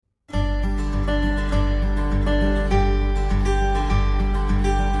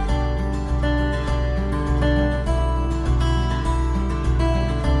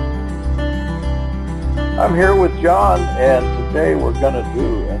I'm here with John, and today we're going to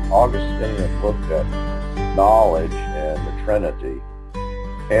do an Augustinian look at knowledge and the Trinity,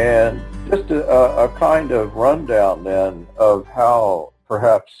 and just a kind of rundown then of how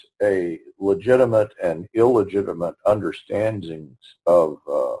perhaps a legitimate and illegitimate understandings of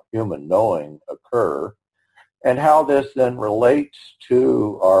human knowing occur, and how this then relates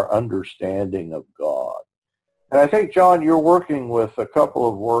to our understanding of God. And I think, John, you're working with a couple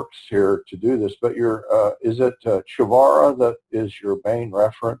of works here to do this, but is it Chavara that is your main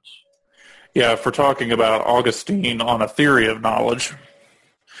reference? Yeah, if we're talking about Augustine on a theory of knowledge,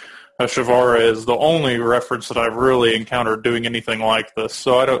 Chavara is the only reference that I've really encountered doing anything like this.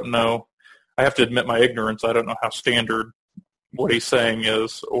 So I don't know. I have to admit my ignorance. I don't know how standard what he's saying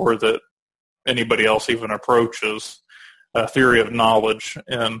is, or that anybody else even approaches a theory of knowledge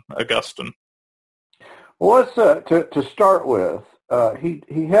in Augustine. Well, let's to start with,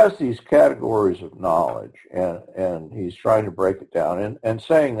 he has these categories of knowledge, and he's trying to break it down, and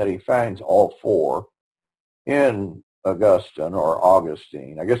saying that he finds all four in Augustine or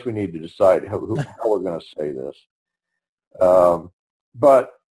Augustine. I guess we need to decide how we're going to say this. But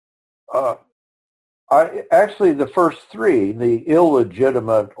the first three, the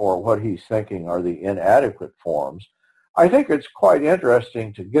illegitimate, or what he's thinking are the inadequate forms, I think it's quite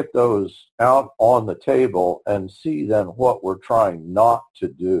interesting to get those out on the table and see then what we're trying not to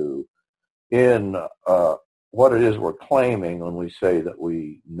do in what it is we're claiming when we say that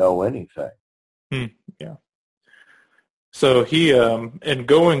we know anything. Yeah. So he, in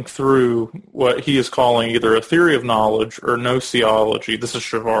going through what he is calling either a theory of knowledge or gnoseology, this is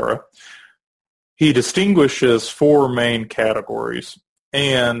Chavara, he distinguishes four main categories,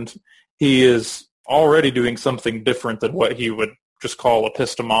 and he is already doing something different than what he would just call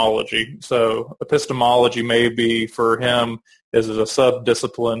epistemology. So epistemology may be, for him, is a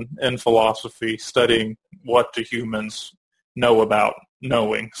sub-discipline in philosophy, studying what do humans know about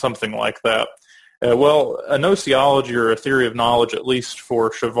knowing, something like that. A gnoseology, or a theory of knowledge, at least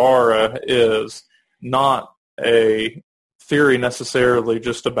for Chavara, is not a theory necessarily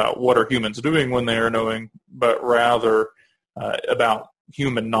just about what are humans doing when they are knowing, but rather about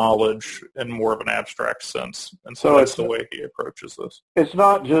human knowledge in more of an abstract sense. And so that's the way he approaches this. It's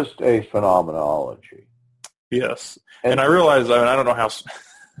not just a phenomenology. Yes. And I realize, I don't know how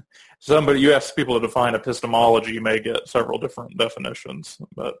you ask people to define epistemology, you may get several different definitions.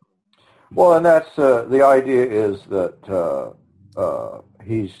 But well, and that's the idea is that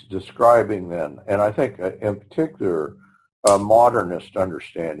he's describing then, and I think in particular, a modernist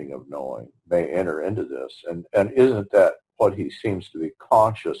understanding of knowing may enter into this. And isn't that what he seems to be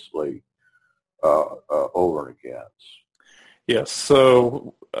consciously over and against? Yes.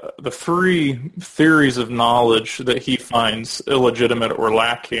 So the three theories of knowledge that he finds illegitimate or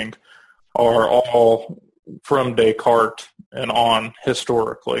lacking are all from Descartes and on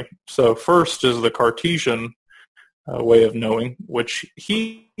historically. So first is the Cartesian way of knowing, which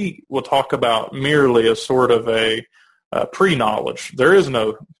he will talk about merely as sort of a pre-knowledge. There is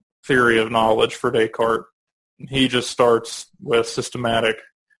no theory of knowledge for Descartes. He just starts with systematic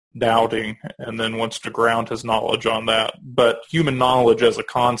doubting and then wants to ground his knowledge on that. But human knowledge as a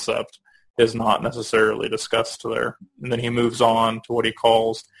concept is not necessarily discussed there. And then he moves on to what he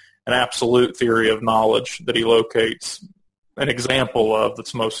calls an absolute theory of knowledge that he locates an example of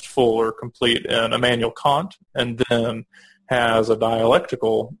that's most full or complete in Immanuel Kant, and then has a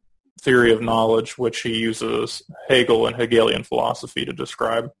dialectical theory of knowledge which he uses Hegel and Hegelian philosophy to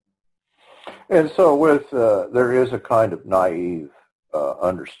describe. And so there is a kind of naive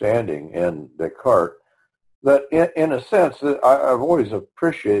understanding in Descartes that in a sense, I've always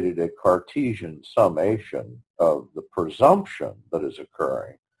appreciated a Cartesian summation of the presumption that is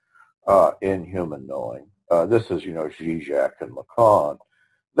occurring in human knowing. This is, Zizek and Lacan.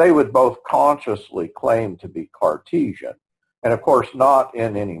 They would both consciously claim to be Cartesian, and of course not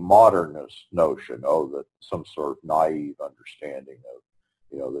in any modernist notion, that some sort of naive understanding of,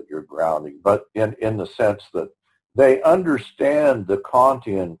 that you're grounding, but in the sense that they understand the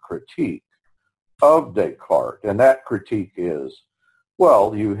Kantian critique of Descartes, and that critique is,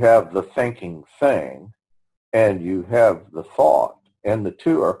 well, you have the thinking thing and you have the thought, and the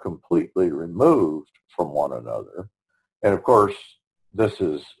two are completely removed from one another. And of course, this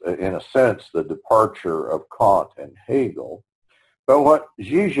is, in a sense, the departure of Kant and Hegel. But what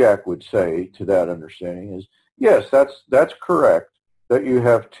Zizek would say to that understanding is, yes, that's correct, that you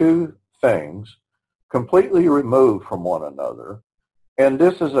have two things completely removed from one another, and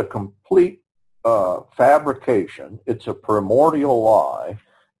this is a complete fabrication. It's a primordial lie,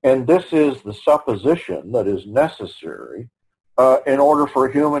 and this is the supposition that is necessary in order for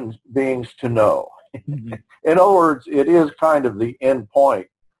human beings to know. Mm-hmm. In other words, it is kind of the end point.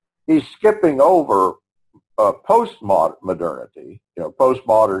 He's skipping over postmodernity.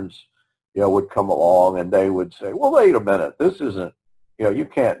 Postmoderns, would come along and they would say, well, wait a minute, this isn't, you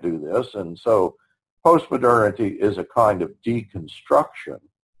can't do this. And so postmodernity is a kind of deconstruction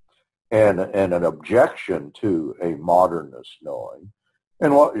and an objection to a modernist knowing.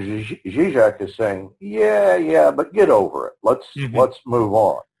 And what Zizek is saying, but get over it. Let's move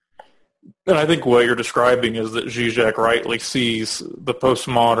on. And I think what you're describing is that Zizek rightly sees the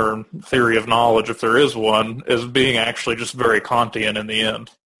postmodern theory of knowledge, if there is one, as being actually just very Kantian in the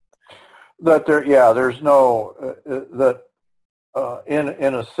end. That there's no that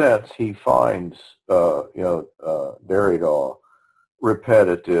in a sense he finds Derrida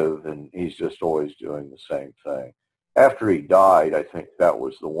repetitive, and he's just always doing the same thing. After he died, I think that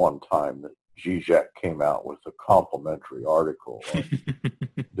was the one time that Zizek came out with a complimentary article on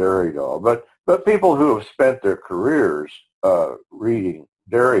Derrida. But people who have spent their careers reading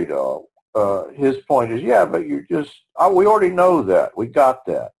Derrida, his point is, but you we already know that. We got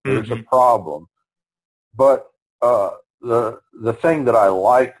that. There's a problem. But the thing that I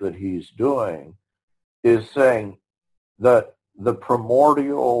like that he's doing is saying that the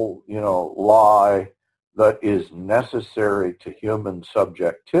primordial, lie that is necessary to human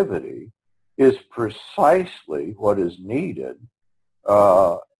subjectivity is precisely what is needed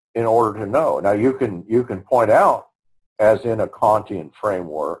in order to know. Now, you can point out, as in a Kantian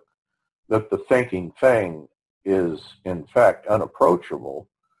framework, that the thinking thing is in fact unapproachable.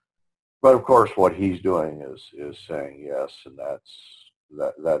 But of course, what he's doing is saying yes, and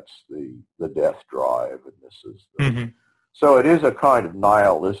that's the death drive, and this is so it is a kind of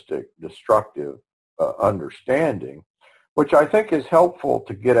nihilistic, destructive understanding, which I think is helpful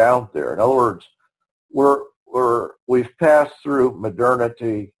to get out there. In other words, we've passed through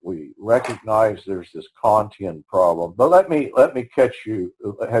modernity. We recognize there's this Kantian problem. But let me have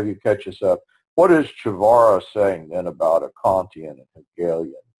you catch us up. What is Chavara saying then about a Kantian and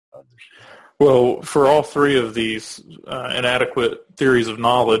Hegelian understanding? Well, for all three of these inadequate theories of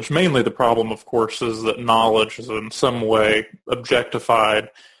knowledge, mainly the problem, of course, is that knowledge is in some way objectified,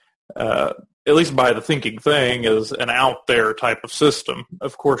 at least by the thinking thing, as an out-there type of system.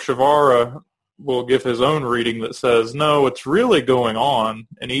 Of course, Chavara will give his own reading that says, no, what's really going on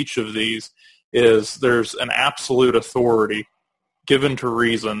in each of these is there's an absolute authority given to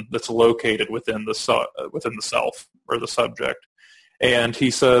reason that's located within the self or the subject. And he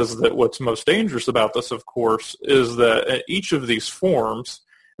says that what's most dangerous about this, of course, is that each of these forms,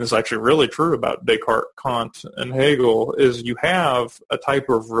 and it's actually really true about Descartes, Kant, and Hegel, is you have a type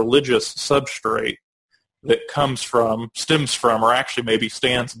of religious substrate that stems from, or actually maybe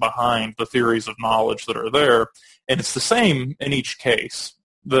stands behind the theories of knowledge that are there. And it's the same in each case,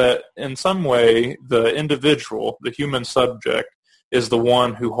 that in some way the individual, the human subject, is the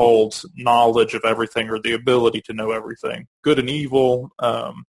one who holds knowledge of everything, or the ability to know everything, good and evil.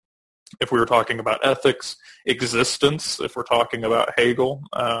 If we were talking about ethics, existence, if we're talking about Hegel.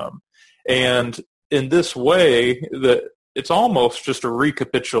 And in this way, that it's almost just a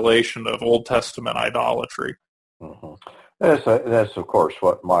recapitulation of Old Testament idolatry. Mm-hmm. That's, of course,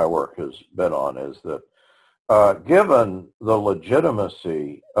 what my work has been on, is that given the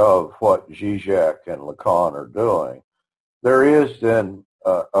legitimacy of what Zizek and Lacan are doing, there is then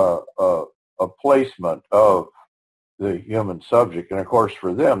a placement of the human subject. And, of course,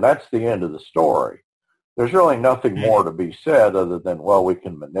 for them, that's the end of the story. There's really nothing more to be said other than, well, we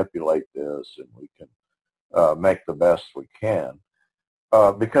can manipulate this and we can make the best we can.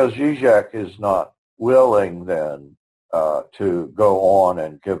 Because Zizek is not willing then to go on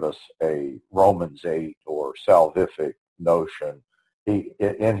and give us a Romans 8 or salvific notion.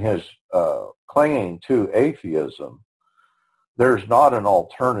 In his clinging to atheism, there's not an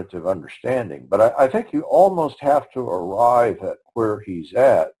alternative understanding. But I think you almost have to arrive at where he's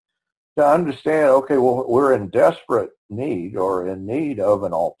at to understand, okay, well, we're in desperate need, or in need of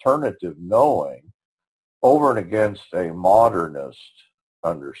an alternative knowing over and against a modernist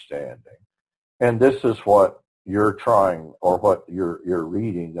understanding. And this is what you're trying, or what your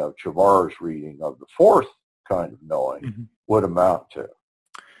reading of Chavara's reading of the fourth kind of knowing would amount to.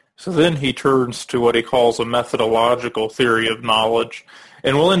 So then he turns to what he calls a methodological theory of knowledge,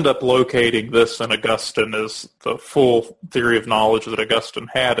 and we'll end up locating this in Augustine as the full theory of knowledge that Augustine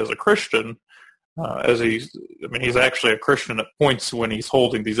had as a Christian. He's actually a Christian at points when he's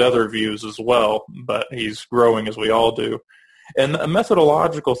holding these other views as well, but he's growing as we all do. And a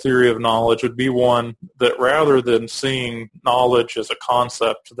methodological theory of knowledge would be one that, rather than seeing knowledge as a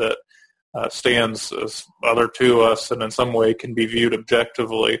concept that stands as other to us and in some way can be viewed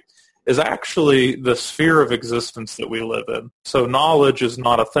objectively, is actually the sphere of existence that we live in. So knowledge is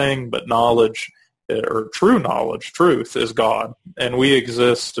not a thing, but knowledge, or true knowledge, truth, is God. And we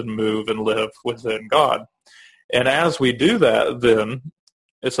exist and move and live within God. And as we do that, then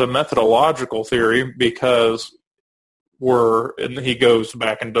it's a methodological theory because and he goes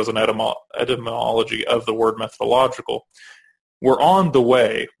back and does an etymology of the word methodological. We're on the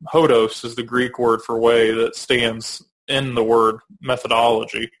way. Hodos is the Greek word for way that stands in the word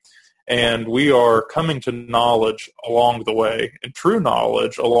methodology. And we are coming to knowledge along the way, and true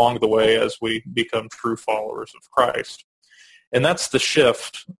knowledge along the way as we become true followers of Christ. And that's the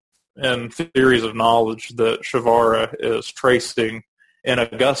shift in theories of knowledge that Shavara is tracing in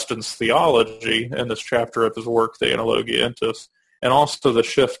Augustine's theology in this chapter of his work, the Analogia Entis, and also the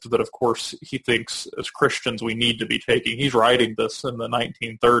shift that, of course, he thinks as Christians we need to be taking. He's writing this in the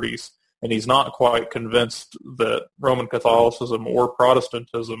 1930s, and he's not quite convinced that Roman Catholicism or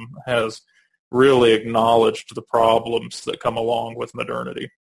Protestantism has really acknowledged the problems that come along with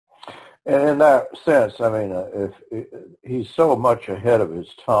modernity. And in that sense, I mean, if he's so much ahead of his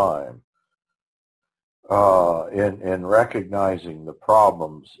time in recognizing the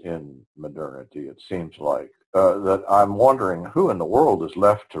problems in modernity, it seems like, that I'm wondering who in the world is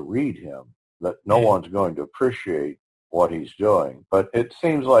left to read him, that no one's going to appreciate what he's doing. But it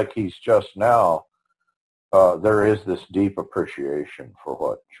seems like he's just now, there is this deep appreciation for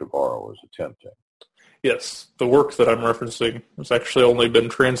what Shavara was attempting. Yes, the work that I'm referencing has actually only been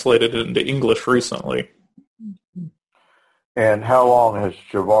translated into English recently. And how long has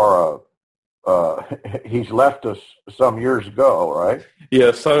Shavara, he's left us some years ago, right?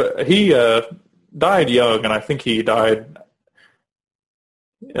 Yes, he died young, and I think he died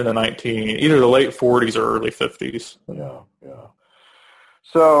in the either the late 40s or early 50s. Yeah.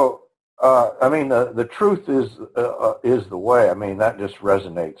 So, I mean, the truth is the way. I mean, that just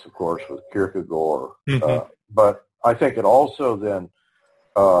resonates, of course, with Kierkegaard. Mm-hmm. But I think it also then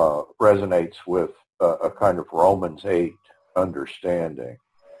resonates with a kind of Romans 8 understanding.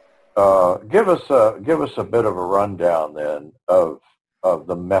 Give us a bit of a rundown then of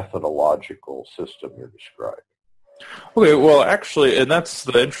the methodological system you're describing. Okay, well, actually, and that's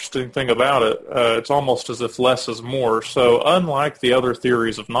the interesting thing about it, it's almost as if less is more. So unlike the other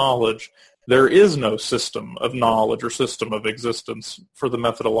theories of knowledge, there is no system of knowledge or system of existence for the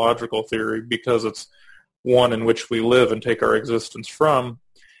methodological theory because it's one in which we live and take our existence from.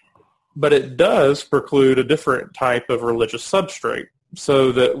 But it does preclude a different type of religious substrate,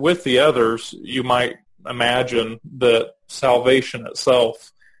 so that with the others, you might imagine that salvation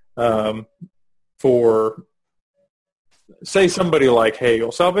itself for... Say somebody like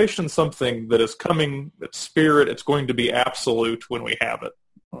Hegel, salvation is something that is coming, it's spirit, it's going to be absolute when we have it.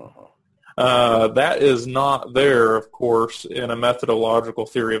 That is not there, of course, in a methodological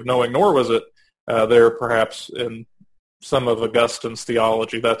theory of knowing, nor was it there perhaps in some of Augustine's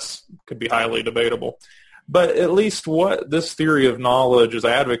theology. That could be highly debatable. But at least what this theory of knowledge is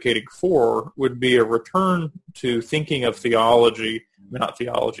advocating for would be a return to thinking of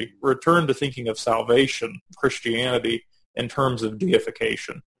return to thinking of salvation, Christianity, in terms of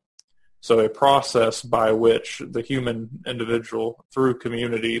deification. So a process by which the human individual, through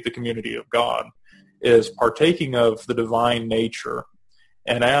community, the community of God, is partaking of the divine nature.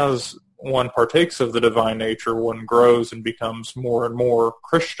 And as one partakes of the divine nature, one grows and becomes more and more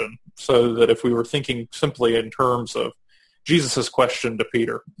Christian. So that if we were thinking simply in terms of Jesus' question to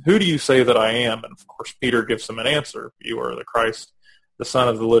Peter, who do you say that I am? And of course, Peter gives him an answer. You are the Christ, the Son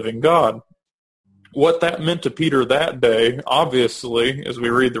of the living God. What that meant to Peter that day, obviously, as we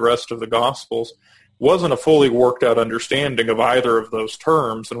read the rest of the Gospels, wasn't a fully worked out understanding of either of those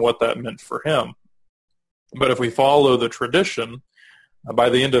terms and what that meant for him. But if we follow the tradition, by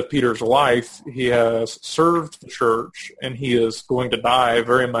the end of Peter's life, he has served the church, and he is going to die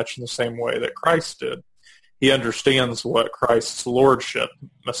very much in the same way that Christ did. He understands what Christ's lordship,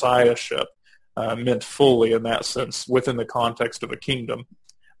 messiahship, meant fully in that sense within the context of a kingdom.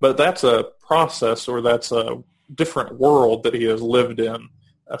 But that's a process, or that's a different world that he has lived in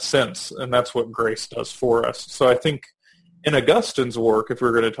since, and that's what grace does for us. So I think in Augustine's work, if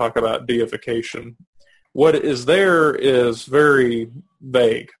we're going to talk about deification, what is there is very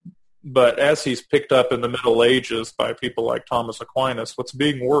vague. But as he's picked up in the Middle Ages by people like Thomas Aquinas, what's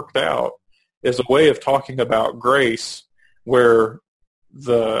being worked out is a way of talking about grace where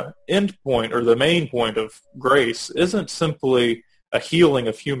the end point or the main point of grace isn't simply a healing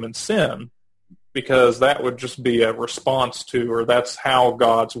of human sin, because that would just be a response to, or that's how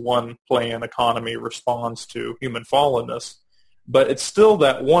God's one plan economy responds to human fallenness. But it's still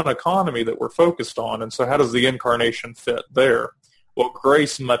that one economy that we're focused on. And so how does the incarnation fit there? Well,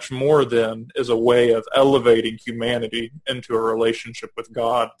 grace much more then is a way of elevating humanity into a relationship with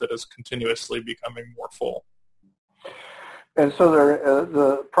God that is continuously becoming more full. And so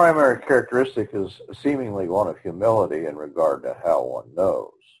the primary characteristic is seemingly one of humility in regard to how one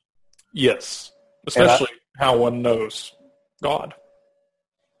knows. Yes, especially how one knows God.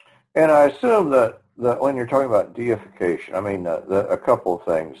 And I assume that when you're talking about deification, I mean, a couple of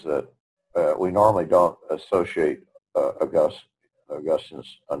things that we normally don't associate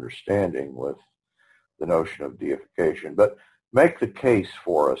Augustine's understanding with the notion of deification, but make the case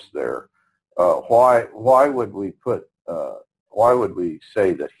for us there. Why would we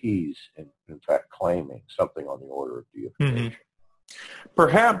say that he's in fact claiming something on the order of deification? Mm-hmm.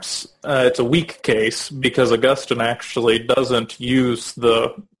 Perhaps it's a weak case because Augustine actually doesn't use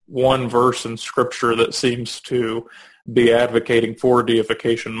the one verse in Scripture that seems to be advocating for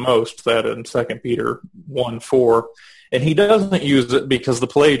deification most, that in 2 Peter 1:4, and he doesn't use it because the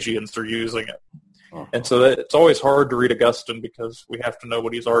Pelagians are using it. Uh-huh. And so it's always hard to read Augustine because we have to know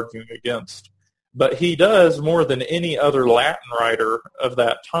what he's arguing against. But he does, more than any other Latin writer of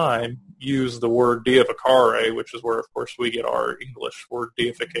that time, use the word deificare, which is where, of course, we get our English word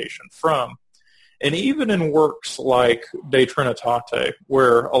deification from. And even in works like De Trinitate,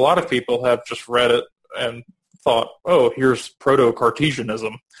 where a lot of people have just read it and thought, oh, here's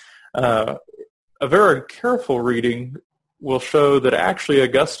proto-Cartesianism, a very careful reading will show that actually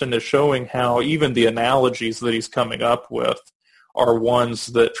Augustine is showing how even the analogies that he's coming up with are ones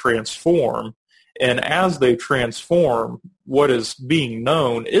that transform. And as they transform, what is being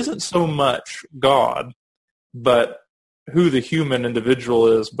known isn't so much God, but who the human individual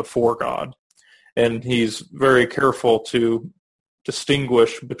is before God. And he's very careful to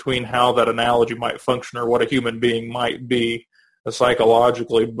distinguish between how that analogy might function or what a human being might be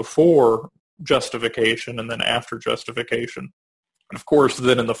psychologically before justification and then after justification. And of course,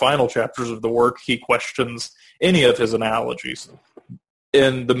 then in the final chapters of the work, he questions any of his analogies.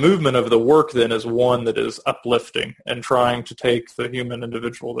 And the movement of the work then is one that is uplifting and trying to take the human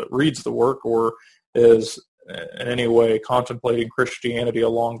individual that reads the work or is in any way contemplating Christianity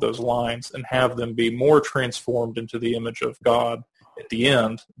along those lines and have them be more transformed into the image of God at the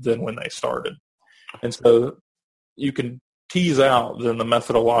end than when they started. And so you can tease out then the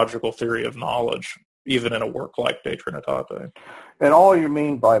methodological theory of knowledge, even in a work like De Trinitate. And all you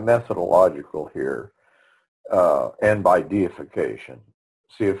mean by methodological here and by deification,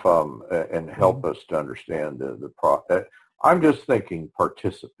 see if and help us to understand I'm just thinking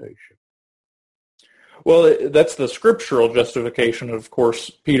participation. Well, that's the scriptural justification. Of course,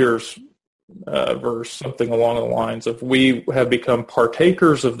 Peter's verse, something along the lines of, we have become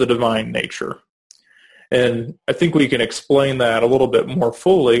partakers of the divine nature. And I think we can explain that a little bit more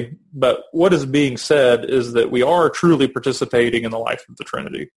fully, but what is being said is that we are truly participating in the life of the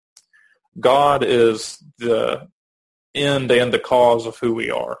Trinity. God is the end and the cause of who we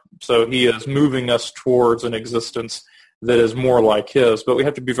are. So he is moving us towards an existence that is more like his, but we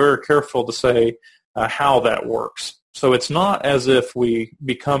have to be very careful to say how that works. So it's not as if we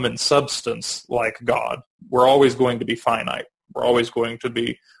become in substance like God. We're always going to be finite. We're always going to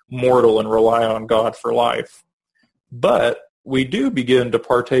be mortal and rely on God for life. But we do begin to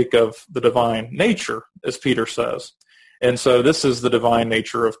partake of the divine nature, as Peter says. And so this is the divine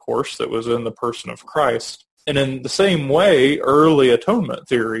nature, of course, that was in the person of Christ. And in the same way, early atonement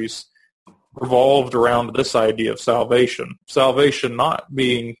theories revolved around this idea of salvation. Salvation not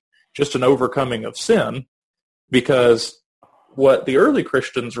being just an overcoming of sin, because what the early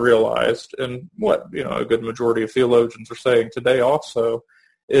Christians realized, and what a good majority of theologians are saying today also,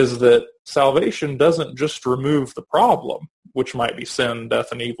 is that salvation doesn't just remove the problem, which might be sin,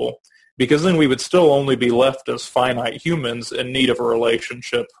 death, and evil, because then we would still only be left as finite humans in need of a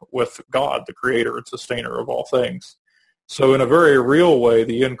relationship with God, the creator and sustainer of all things. So in a very real way,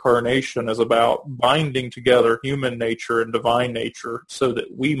 the incarnation is about binding together human nature and divine nature so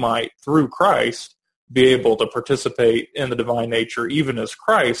that we might, through Christ, be able to participate in the divine nature, even as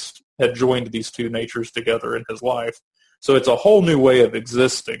Christ had joined these two natures together in his life. So it's a whole new way of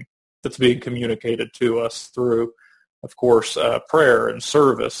existing that's being communicated to us through, of course, prayer and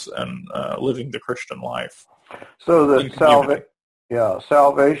service and living the Christian life. So that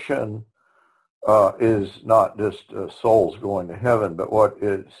salvation is not just souls going to heaven, but what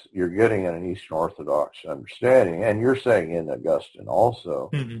is you're getting in an Eastern Orthodox understanding, and you're saying in Augustine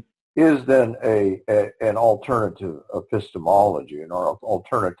also, is then an alternative epistemology, an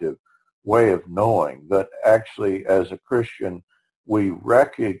alternative way of knowing that actually as a Christian we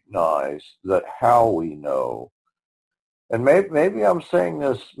recognize that how we know, and maybe I'm saying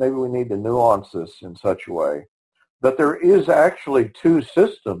this, maybe we need to nuance this in such a way that there is actually two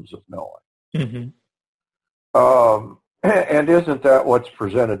systems of knowing. And isn't that what's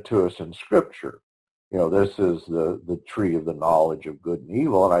presented to us in Scripture? This is the tree of the knowledge of good and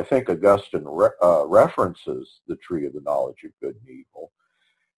evil, and I think Augustine references the tree of the knowledge of good and evil.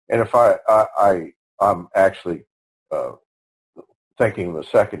 And if I'm actually thinking of a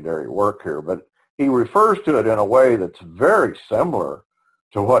secondary work here, but he refers to it in a way that's very similar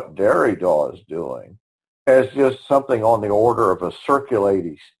to what Derrida is doing, as just something on the order of a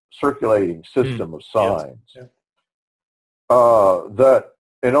circulating system of signs. Yes. Yeah. That,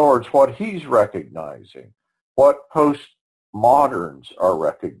 in other words, what he's recognizing, what postmoderns are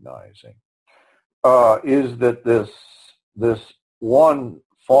recognizing, is that this one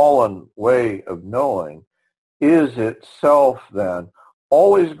fallen way of knowing is itself then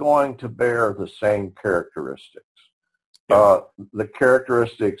always going to bear the same characteristics. Yeah. The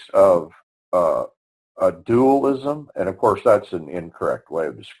characteristics of a dualism, and of course that's an incorrect way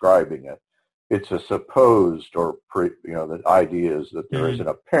of describing it. It's a supposed, or the idea is that there is an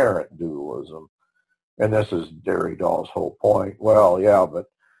apparent dualism, and this is Derrida's whole point. Well, yeah, but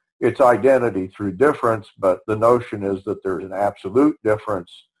it's identity through difference, but the notion is that there's an absolute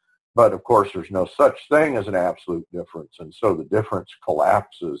difference, but of course there's no such thing as an absolute difference, and so the difference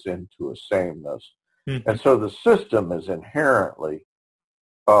collapses into a sameness. And so the system is inherently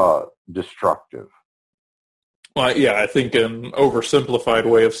destructive. Well, yeah, I think an oversimplified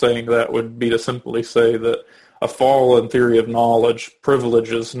way of saying that would be to simply say that a fallen theory of knowledge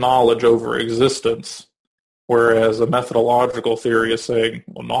privileges knowledge over existence, whereas a methodological theory is saying,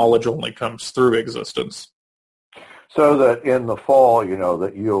 well, knowledge only comes through existence. So that in the fall,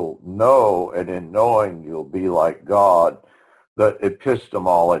 that you'll know, and in knowing you'll be like God, that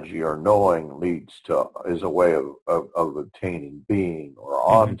epistemology or knowing is a way of obtaining being or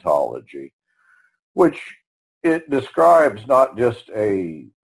ontology, which it describes not just a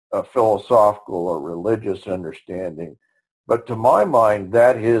philosophical or religious understanding, but to my mind,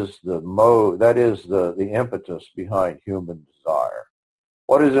 that is the mode, that is the impetus behind human desire.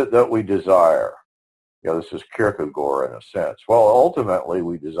 What is it that we desire? This is Kierkegaard in a sense. Well, ultimately,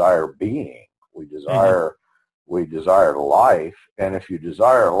 we desire being. We desire life, and if you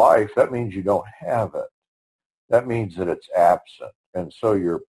desire life, that means you don't have it. That means that it's absent, and so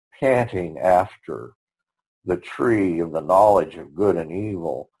you're panting after the tree of the knowledge of good and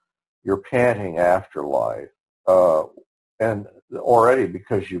evil. You're panting after life, and already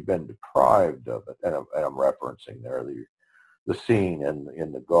because you've been deprived of it. And I'm referencing there the scene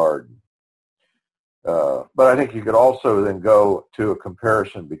in the garden. But I think you could also then go to a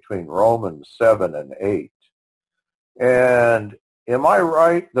comparison between Romans 7 and 8. And am I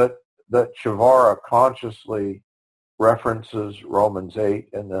right that Chavara consciously references Romans 8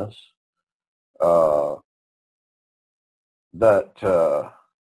 in this?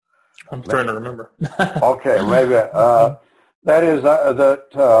 I'm trying to remember. Okay, maybe that is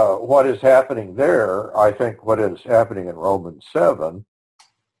that what is happening there. I think what is happening in Romans 7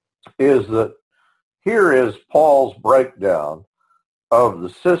 is that here is Paul's breakdown of the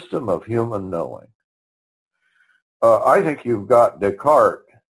system of human knowing. I think you've got Descartes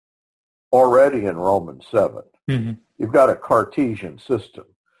already in Romans 7. You've got a Cartesian system.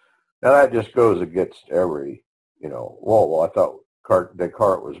 Now that just goes against every, I thought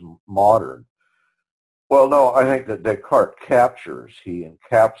Descartes was modern. Well, no, I think that Descartes he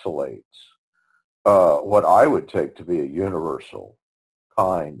encapsulates what I would take to be a universal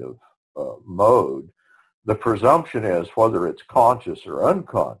kind of mode. The presumption is, whether it's conscious or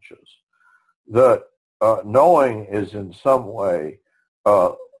unconscious, that knowing is in some way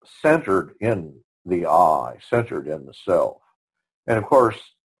centered in the I, centered in the self. And of course,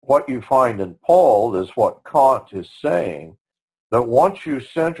 what you find in Paul is what Kant is saying, that once you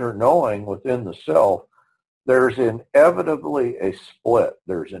center knowing within the self, there's inevitably a split.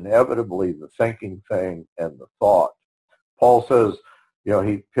 There's inevitably the thinking thing and the thought. Paul says,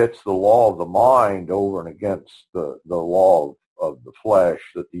 he pits the law of the mind over and against the law of the flesh,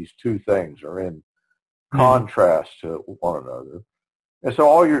 that these two things are in contrast to one another. And so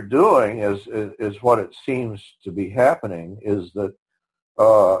all you're doing is what it seems to be happening is that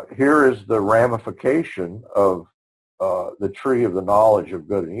here is the ramification of the tree of the knowledge of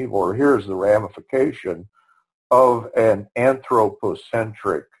good and evil, or here's the ramification of an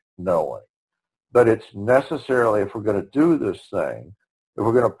anthropocentric knowing. But it's necessarily, if we're going to do this thing, if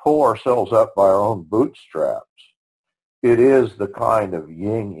we're going to pull ourselves up by our own bootstraps, it is the kind of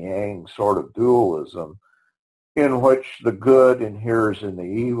yin-yang sort of dualism in which the good inheres in the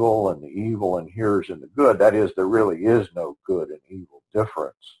evil and the evil inheres in the good. That is, there really is no good and evil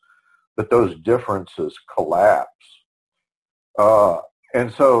difference. that those differences collapse.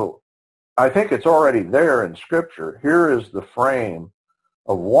 And so I think it's already there in Scripture. Here is the frame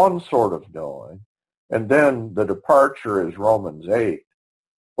of one sort of knowing, and then the departure is Romans 8,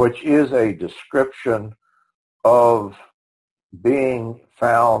 which is a description of being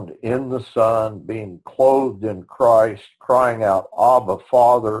found in the Son, being clothed in Christ, crying out, Abba,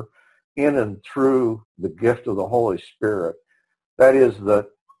 Father, in and through the gift of the Holy Spirit. That is the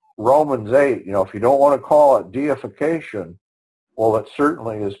Romans 8. If you don't want to call it deification, well, it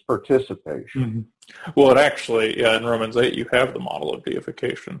certainly is participation. Mm-hmm. Well, it actually, in Romans 8, you have the model of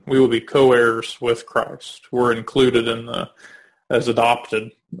deification. We will be co-heirs with Christ. We're included as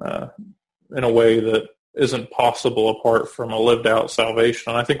adopted in a way that isn't possible apart from a lived-out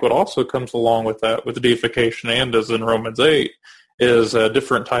salvation. And I think what also comes along with that, with deification and as in Romans 8, is a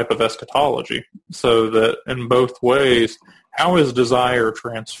different type of eschatology. So that in both ways, how is desire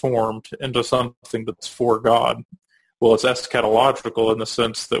transformed into something that's for God? Well, it's eschatological in the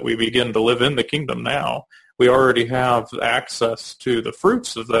sense that we begin to live in the kingdom now. We already have access to the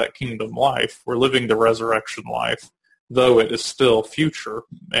fruits of that kingdom life. We're living the resurrection life, though it is still future.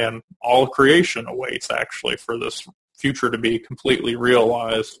 And all creation awaits, actually, for this future to be completely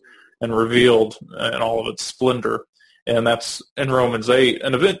realized and revealed in all of its splendor. And that's in Romans 8.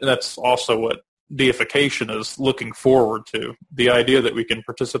 And that's also what deification is looking forward to, the idea that we can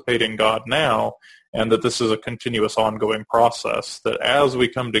participate in God now, and that this is a continuous ongoing process, that as we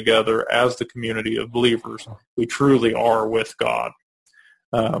come together as the community of believers, we truly are with God.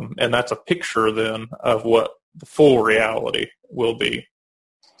 And that's a picture then of what the full reality will be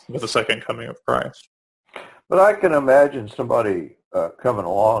with the second coming of Christ. But I can imagine somebody coming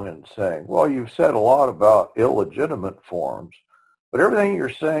along and saying, well, you've said a lot about illegitimate forms, but everything you're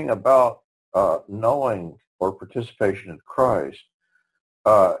saying about knowing or participation in Christ,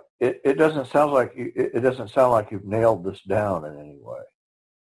 it doesn't sound like you've nailed this down in any way.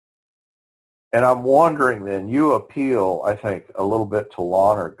 And I'm wondering then, you appeal, I think, a little bit to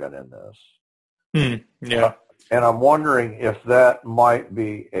Lonergan in this. Yeah. And I'm wondering if that might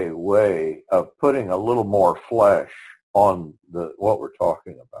be a way of putting a little more flesh on what we're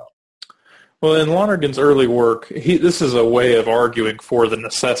talking about. Well, in Lonergan's early work, this is a way of arguing for the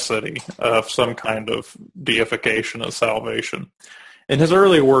necessity of some kind of deification of salvation. In his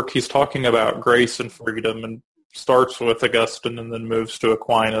early work, he's talking about grace and freedom and starts with Augustine and then moves to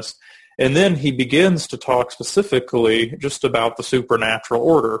Aquinas. And then he begins to talk specifically just about the supernatural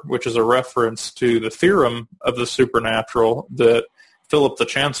order, which is a reference to the theorem of the supernatural that Philip the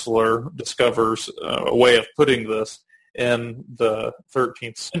Chancellor discovers a way of putting this in the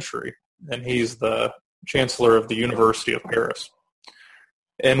 13th century. And he's the chancellor of the University of Paris.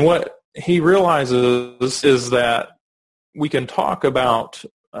 And what he realizes is that we can talk about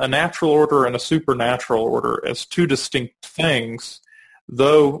a natural order and a supernatural order as two distinct things,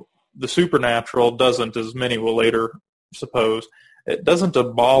 though the supernatural doesn't, as many will later suppose, it doesn't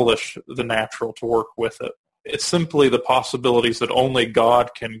abolish the natural to work with it. It's simply the possibilities that only God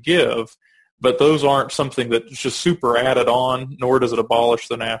can give, but those aren't something that's just super added on, nor does it abolish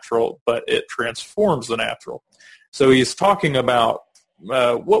the natural, but it transforms the natural. So he's talking about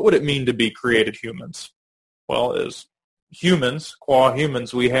what would it mean to be created humans? Well, as humans, qua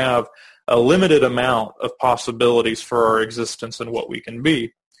humans, we have a limited amount of possibilities for our existence and what we can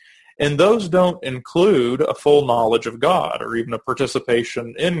be. And those don't include a full knowledge of God or even a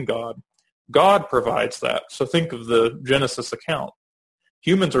participation in God. God provides that. So think of the Genesis account.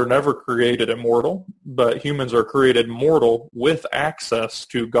 Humans are never created immortal, but humans are created mortal with access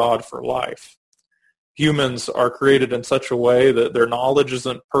to God for life. Humans are created in such a way that their knowledge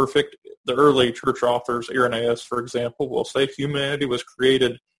isn't perfect. The early church authors, Irenaeus, for example, will say humanity was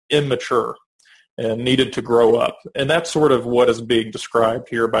created immature and needed to grow up. And that's sort of what is being described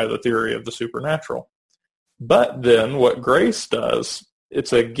here by the theory of the supernatural. But then what grace does,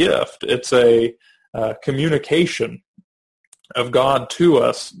 it's a gift. It's a communication of God to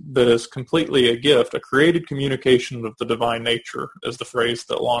us that is completely a gift, a created communication of the divine nature is the phrase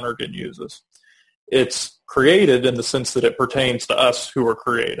that Lonergan uses. It's created in the sense that it pertains to us who are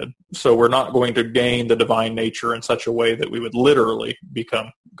created. So we're not going to gain the divine nature in such a way that we would literally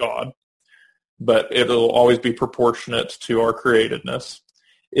become God, but it'll always be proportionate to our createdness.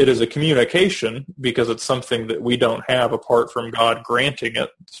 It is a communication because it's something that we don't have apart from God granting it,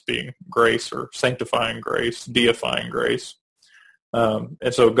 it's being grace or sanctifying grace, deifying grace. And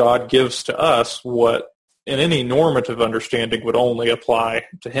so God gives to us what in any normative understanding would only apply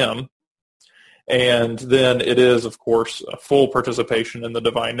to him. And then it is, of course, a full participation in the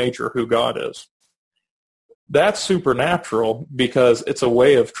divine nature, who God is. That's supernatural because it's a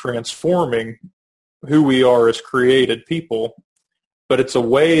way of transforming who we are as created people, but it's a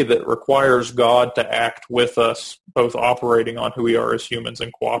way that requires God to act with us, both operating on who we are as humans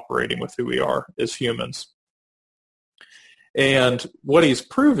and cooperating with who we are as humans. And what he's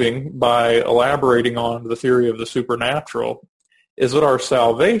proving by elaborating on the theory of the supernatural is that our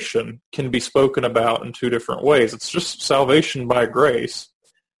salvation can be spoken about in two different ways. It's just salvation by grace,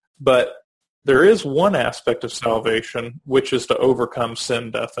 but there is one aspect of salvation which is to overcome sin,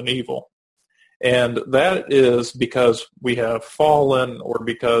 death, and evil. And that is because we have fallen, or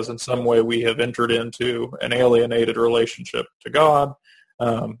because in some way we have entered into an alienated relationship to God.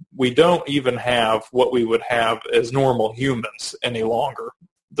 We don't even have what we would have as normal humans any longer,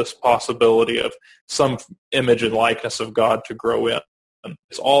 this possibility of some image and likeness of God to grow in.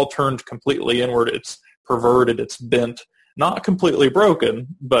 It's all turned completely inward. It's perverted. It's bent, not completely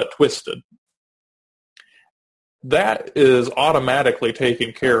broken, but twisted. That is automatically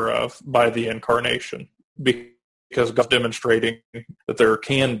taken care of by the incarnation, because God's demonstrating that there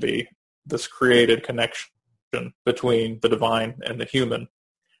can be this created connection between the divine and the human.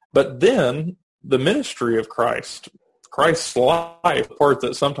 But then the ministry of Christ, Christ's life, the part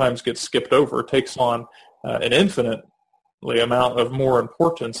that sometimes gets skipped over, takes on an infinitely amount of more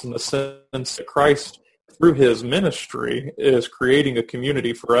importance, in the sense that Christ, through his ministry, is creating a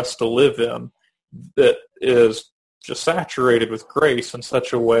community for us to live in that is just saturated with grace in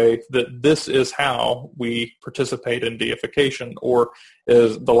such a way that this is how we participate in deification, or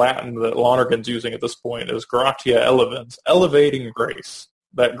is the Latin that Lonergan's using at this point is gratia elevens, elevating grace,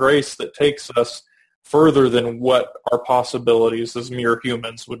 that grace that takes us further than what our possibilities as mere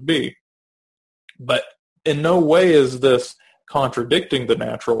humans would be. But in no way is this contradicting the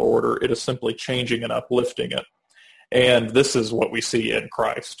natural order. It is simply changing and uplifting it. And this is what we see in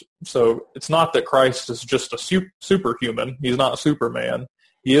Christ. So it's not that Christ is just a superhuman. He's not Superman.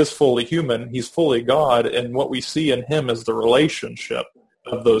 He is fully human. He's fully God. And what we see in him is the relationship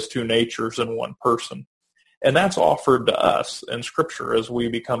of those two natures in one person. And that's offered to us in Scripture as we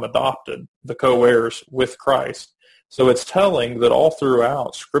become adopted, the co-heirs with Christ. So it's telling that all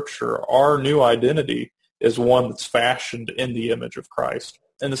throughout Scripture, our new identity is one that's fashioned in the image of Christ.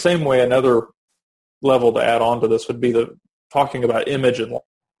 In the same way, another level to add on to this would be talking about image and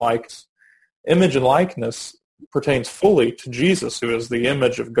likeness. Image and likeness pertains fully to Jesus, who is the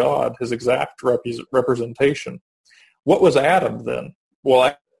image of God, his exact representation. What was Adam then?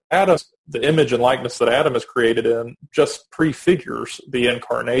 Well, Adam, the image and likeness that Adam is created in, just prefigures the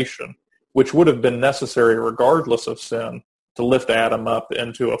incarnation, which would have been necessary regardless of sin to lift Adam up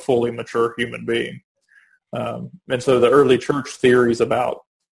into a fully mature human being. And so the early church theories about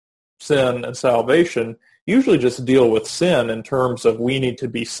sin and salvation usually just deal with sin in terms of we need to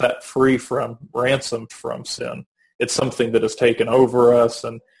be set free from, ransomed from sin. It's something that has taken over us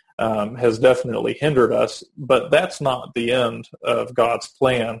and has definitely hindered us, but that's not the end of God's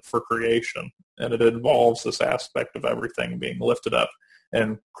plan for creation, and it involves this aspect of everything being lifted up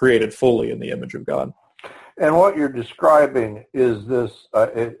and created fully in the image of God. And what you're describing is this,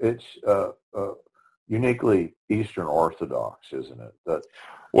 it's uniquely Eastern Orthodox, isn't it?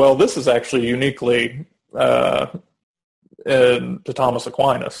 Well, this is actually uniquely to Thomas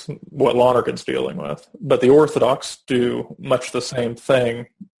Aquinas, what Lonergan's dealing with. But the Orthodox do much the same thing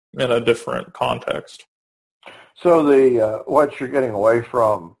in a different context. So what you're getting away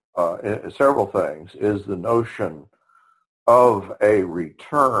from, several things, is the notion of a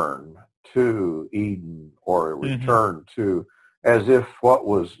return to Eden, or a return to, as if what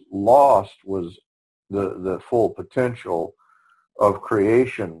was lost was the full potential of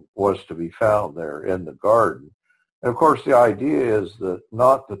creation was to be found there in the garden. And of course, the idea is that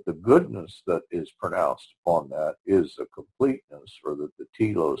not that the goodness that is pronounced upon that is a completeness, or that the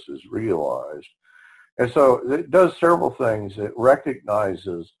telos is realized. And so it does several things. It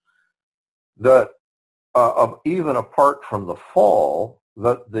recognizes that even apart from the fall,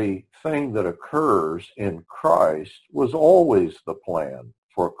 that the thing that occurs in Christ was always the plan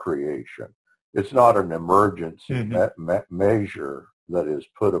for creation. It's not an emergency measure that is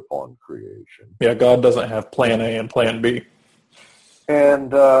put upon creation. Yeah, God doesn't have plan A and plan B.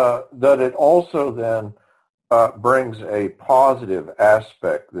 And that it also then brings a positive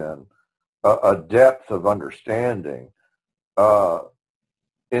aspect then, a depth of understanding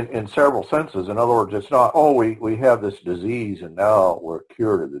in several senses. In other words, it's not, we have this disease and now we're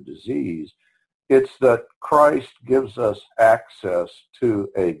cured of the disease. It's that Christ gives us access to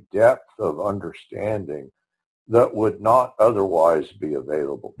a depth of understanding that would not otherwise be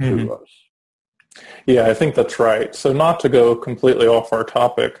available to us. Yeah, I think that's right. So not to go completely off our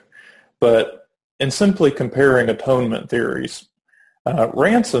topic, but in simply comparing atonement theories.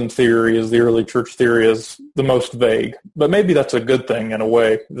 Ransom theory, as the early church theory, is the most vague, but maybe that's a good thing in a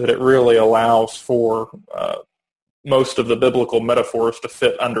way, that it really allows for most of the biblical metaphors to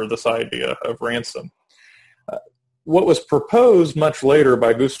fit under this idea of ransom. What was proposed much later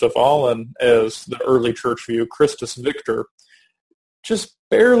by Gustav Ahlin as the early church view, Christus Victor, just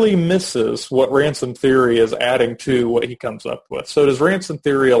barely misses what ransom theory is adding to what he comes up with. So does ransom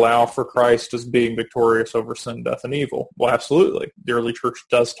theory allow for Christ as being victorious over sin, death, and evil? Well, absolutely. The early church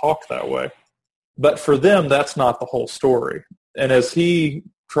does talk that way. But for them, that's not the whole story. And as he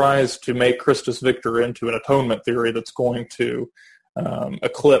tries to make Christus Victor into an atonement theory that's going to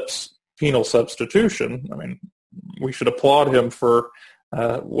eclipse penal substitution, I mean, we should applaud him for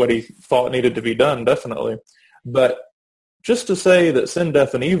what he thought needed to be done, definitely. But just to say that sin,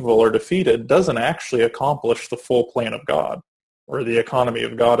 death, and evil are defeated doesn't actually accomplish the full plan of God, or the economy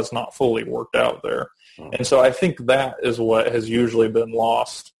of God is not fully worked out there. And so I think that is what has usually been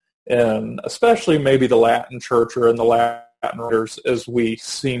lost in especially maybe the Latin church or in the Latin writers, as we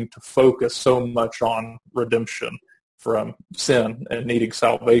seem to focus so much on redemption from sin and needing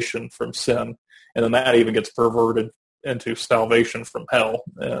salvation from sin. And then that even gets perverted into salvation from hell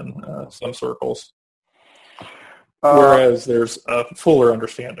in some circles. Whereas there's a fuller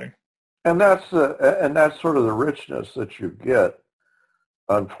understanding. And that's sort of the richness that you get,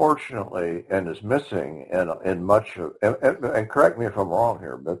 unfortunately, and is missing in much of, and correct me if I'm wrong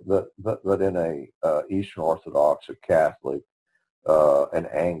here, but in a Eastern Orthodox, a Catholic, an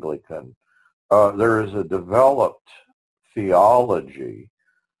Anglican, there is a developed theology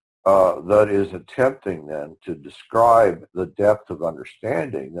that is attempting then to describe the depth of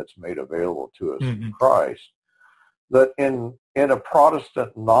understanding that's made available to us in Christ. That in a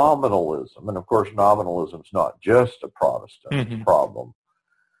Protestant nominalism, and of course nominalism is not just a Protestant problem,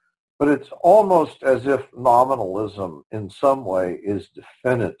 but it's almost as if nominalism in some way is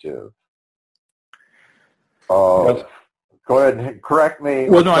definitive. Yes. Go ahead and correct me.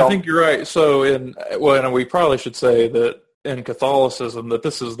 Well, no, I think you're right. So, and we probably should say that in Catholicism, that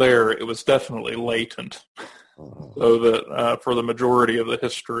this is there, it was definitely latent. So that for the majority of the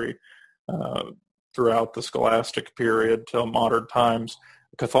history, throughout the scholastic period till modern times,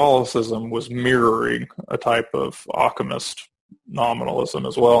 Catholicism was mirroring a type of Occamist nominalism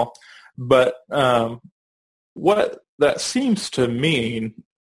as well. But what that seems to mean,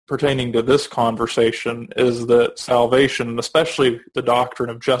 pertaining to this conversation, is that salvation, especially the doctrine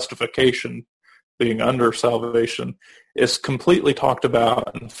of justification being under salvation, is completely talked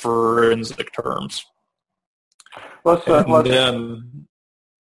about in forensic terms. Let's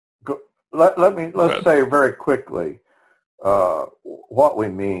say very quickly what we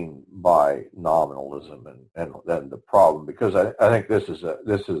mean by nominalism and then the problem, because I think this is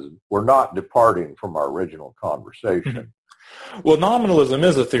we're not departing from our original conversation. Well, nominalism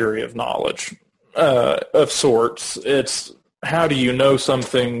is a theory of knowledge of sorts. It's how do you know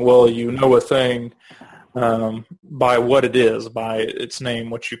something? Well, you know a thing by what it is, by its name,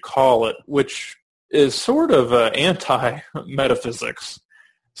 what you call it, which is sort of anti-metaphysics.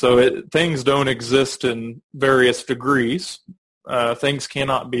 So things don't exist in various degrees. Things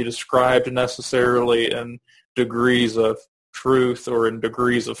cannot be described necessarily in degrees of truth or in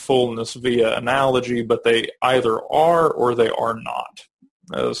degrees of fullness via analogy, but they either are or they are not,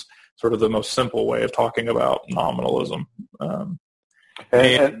 as sort of the most simple way of talking about nominalism.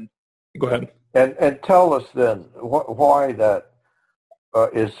 And go ahead. And tell us then why that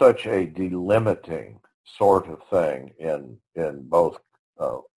is such a delimiting sort of thing in both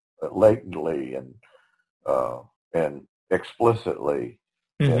latently and explicitly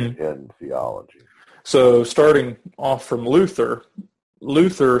in theology. So starting off from Luther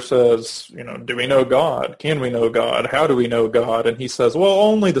says, do we know God? Can we know God? How do we know God? And he says, well,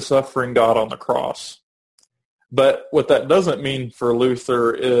 only the suffering God on the cross. But what that doesn't mean for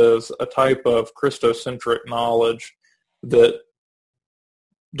Luther is a type of Christocentric knowledge that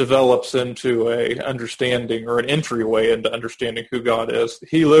develops into a understanding or an entryway into understanding who God is.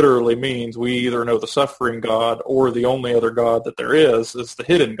 He literally means we either know the suffering God or the only other God that there is the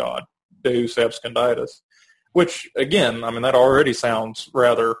hidden God, Deus absconditus, which, again, that already sounds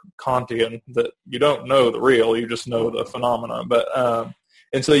rather Kantian, that you don't know the real, you just know the phenomena. But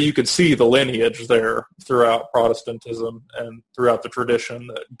and so you could see the lineage there throughout Protestantism and throughout the tradition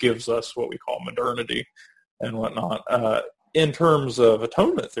that gives us what we call modernity and whatnot. In terms of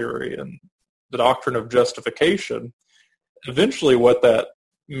atonement theory and the doctrine of justification, eventually what that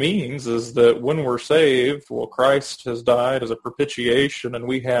means is that when we're saved, well, Christ has died as a propitiation and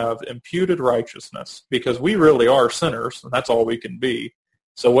we have imputed righteousness because we really are sinners and that's all we can be.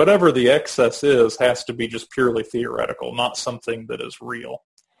 So whatever the excess is has to be just purely theoretical, not something that is real,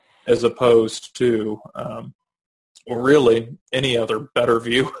 as opposed to, or really any other better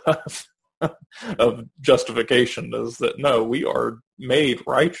view of justification is that, no, we are made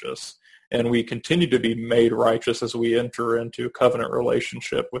righteous, and we continue to be made righteous as we enter into covenant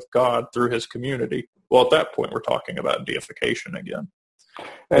relationship with God through his community. Well, at that point, we're talking about deification again.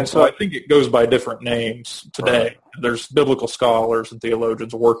 And so I think it goes by different names today. Right. There's biblical scholars and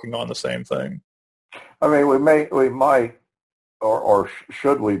theologians working on the same thing. I mean, we might, or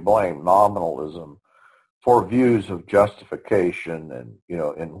should we blame nominalism for views of justification, and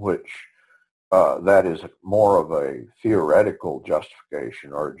in which that is more of a theoretical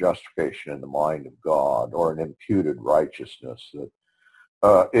justification, or a justification in the mind of God, or an imputed righteousness,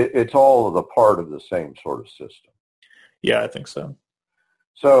 that it's all of the part of the same sort of system. Yeah, I think so.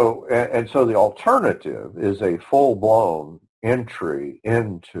 So, and so the alternative is a full-blown entry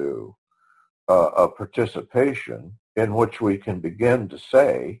into a participation in which we can begin to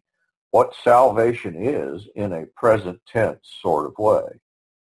say what salvation is in a present tense sort of way.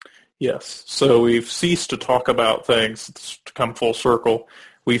 Yes. So we've ceased to talk about things, to come full circle,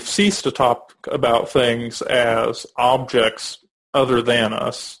 we've ceased to talk about things as objects other than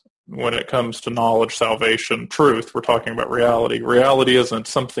us. When it comes to knowledge, salvation, truth, we're talking about reality. Reality isn't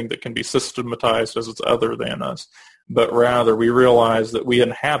something that can be systematized as it's other than us, but rather we realize that we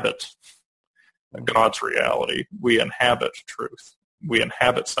inhabit God's reality. We inhabit truth. We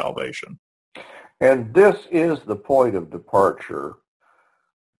inhabit salvation. And this is the point of departure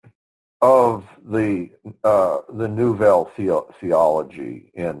of the Nouvelle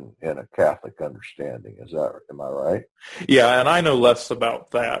theology in a Catholic understanding. Am I right? Yeah, and I know less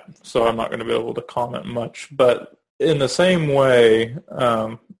about that, so I'm not going to be able to comment much. But in the same way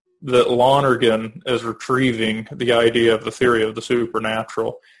that Lonergan is retrieving the idea of the theory of the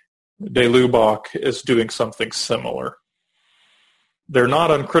supernatural, de Lubac is doing something similar. They're not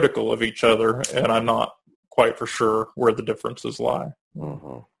uncritical of each other, and I'm not quite for sure where the differences lie.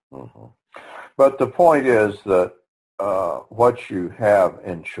 Mm-hmm. Mm-hmm. But the point is that what you have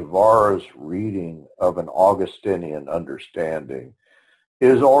in Chavar's reading of an Augustinian understanding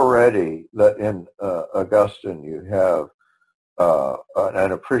is already that in Augustine you have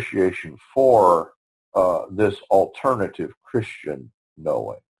an appreciation for this alternative Christian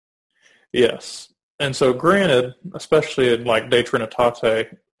knowing. Yes. And so granted, especially in like De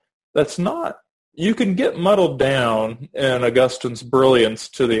Trinitate, that's not, you can get muddled down in Augustine's brilliance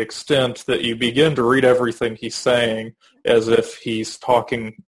to the extent that you begin to read everything he's saying as if he's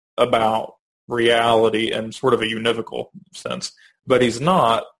talking about reality in sort of a univocal sense. But he's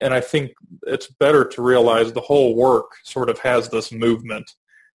not, and I think it's better to realize the whole work sort of has this movement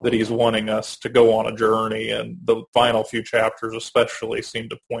that he's wanting us to go on a journey, and the final few chapters especially seem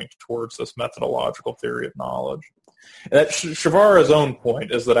to point towards this methodological theory of knowledge. And that Chavar's own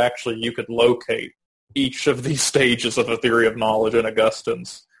point is that actually you could locate each of these stages of a theory of knowledge in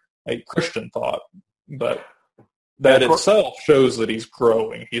Augustine's Christian thought, but that itself shows that he's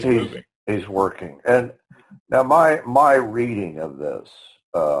growing, he's moving. He's working. And now my reading of this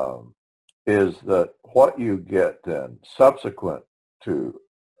is that what you get then subsequent to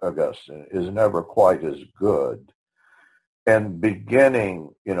Augustine is never quite as good. And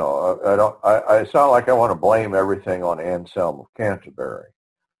beginning, it's not like I want to blame everything on Anselm of Canterbury.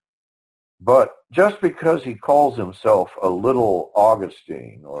 But just because he calls himself a little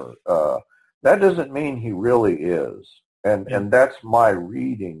Augustine, or that doesn't mean he really is. And that's my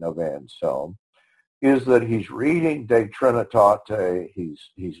reading of Anselm, is that he's reading De Trinitate,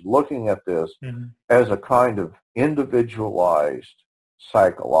 he's looking at this as a kind of individualized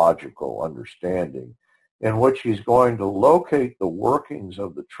psychological understanding in which he's going to locate the workings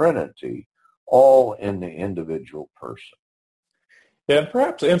of the Trinity all in the individual person. Yeah, and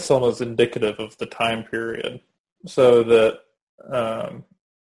perhaps Anselm is indicative of the time period, so that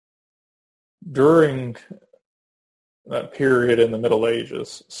during that period in the Middle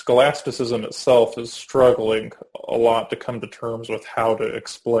Ages, scholasticism itself is struggling a lot to come to terms with how to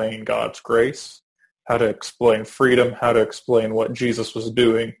explain God's grace, how to explain freedom, how to explain what Jesus was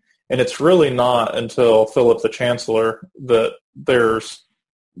doing. And it's really not until Philip the Chancellor that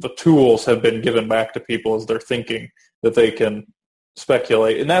the tools have been given back to people as they're thinking that they can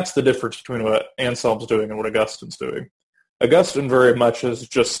speculate. And that's the difference between what Anselm's doing and what Augustine's doing. Augustine very much is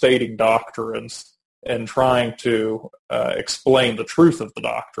just stating doctrines and trying to explain the truth of the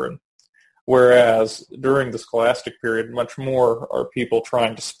doctrine. Whereas during the scholastic period, much more are people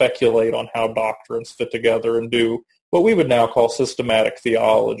trying to speculate on how doctrines fit together and do what we would now call systematic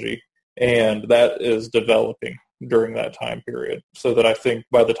theology. And that is developing during that time period. So that I think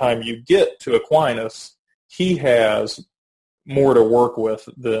by the time you get to Aquinas, he has more to work with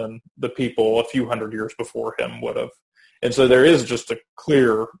than the people a few hundred years before him would have. And so there is just a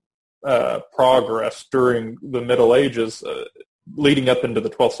clear progress during the Middle Ages, leading up into the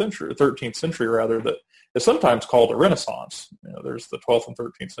 12th century, 13th century rather, that is sometimes called a Renaissance. There's the 12th and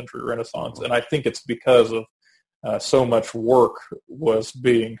 13th century Renaissance, and I think it's because of so much work was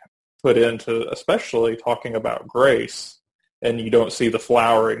being put into, especially talking about grace, and you don't see the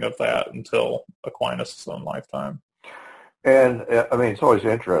flowering of that until Aquinas' own lifetime. And, I mean, it's always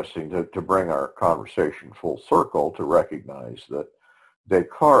interesting to bring our conversation full circle to recognize that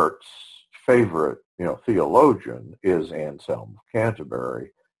Descartes' favorite, theologian is Anselm of Canterbury,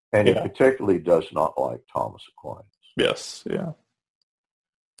 and he particularly does not like Thomas Aquinas. Yes, yeah.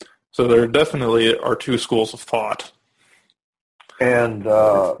 So there definitely are two schools of thought. And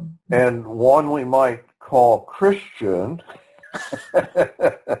one we might call Christian.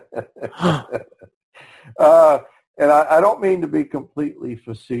 And I don't mean to be completely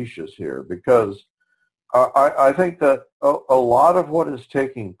facetious here, because I think that a lot of what is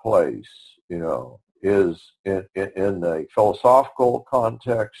taking place, is in the philosophical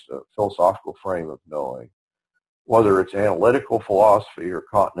context, a philosophical frame of knowing, whether it's analytical philosophy or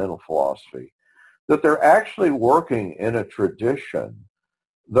continental philosophy, that they're actually working in a tradition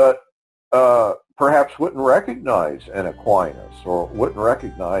that perhaps wouldn't recognize an Aquinas or wouldn't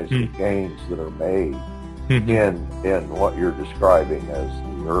recognize the gains that are made in what you're describing as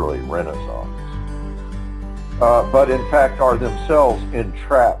the early Renaissance, but in fact are themselves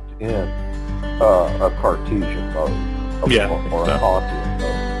entrapped in a Cartesian mode or a Kantian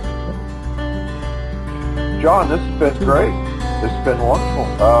mode. John, this has been great. This has been wonderful.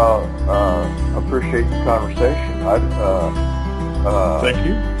 Appreciate the conversation. Thank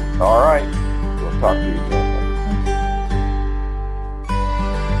you. All right. We'll talk to you again.